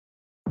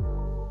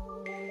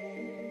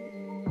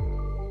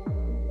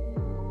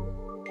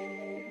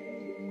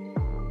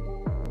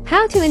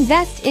How to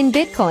invest in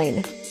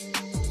Bitcoin.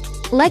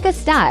 Like a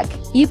stock,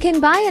 you can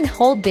buy and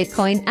hold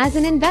Bitcoin as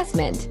an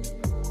investment.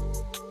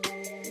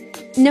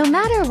 No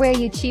matter where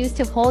you choose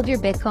to hold your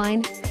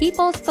Bitcoin,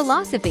 people's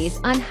philosophies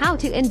on how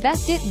to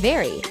invest it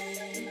vary.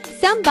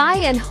 Some buy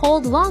and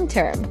hold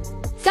long-term.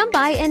 Some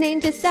buy and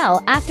aim to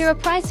sell after a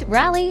price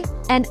rally,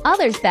 and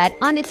others bet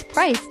on its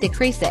price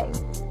decreasing.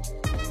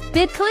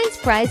 Bitcoin's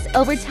price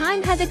over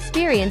time has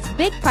experienced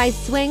big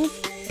price swings,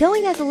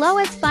 going as low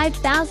as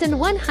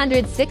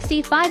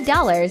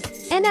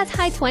 $5,165 and as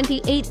high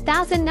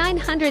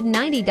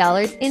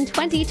 $28,990 in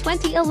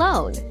 2020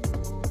 alone.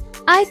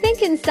 I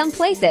think in some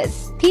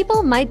places,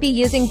 people might be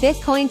using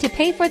Bitcoin to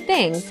pay for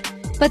things,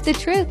 but the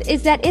truth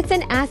is that it's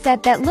an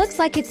asset that looks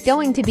like it's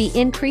going to be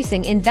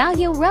increasing in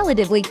value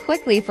relatively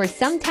quickly for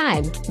some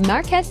time,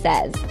 Marquez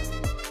says.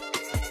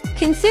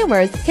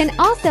 Consumers can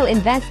also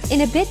invest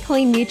in a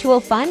Bitcoin mutual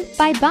fund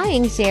by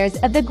buying shares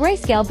of the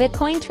Grayscale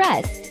Bitcoin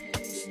Trust.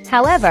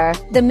 However,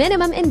 the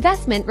minimum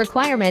investment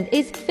requirement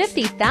is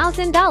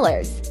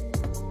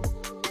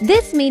 $50,000.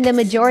 This means the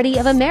majority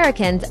of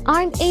Americans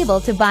aren't able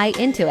to buy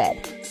into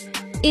it.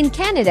 In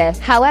Canada,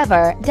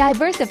 however,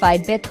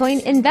 diversified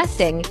Bitcoin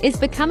investing is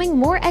becoming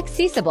more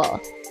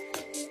accessible.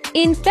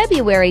 In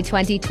February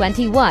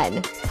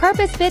 2021,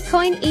 Purpose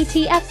Bitcoin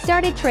ETF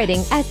started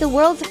trading as the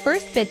world's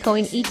first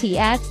Bitcoin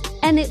ETF,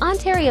 and the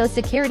Ontario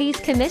Securities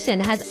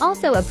Commission has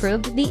also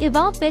approved the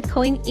Evolve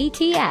Bitcoin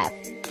ETF.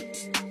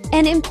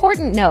 An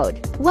important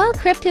note, while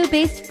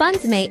crypto-based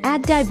funds may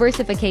add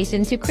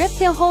diversification to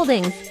crypto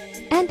holdings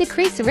and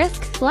decrease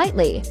risk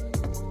slightly,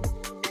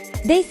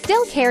 they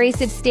still carry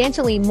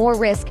substantially more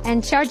risk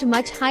and charge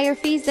much higher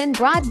fees than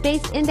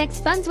broad-based index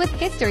funds with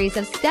histories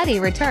of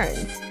steady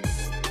returns.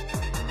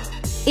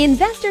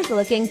 Investors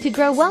looking to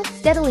grow wealth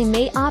steadily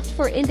may opt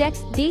for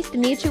index-based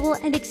mutual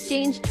and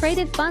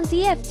exchange-traded funds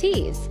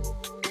 (ETFs).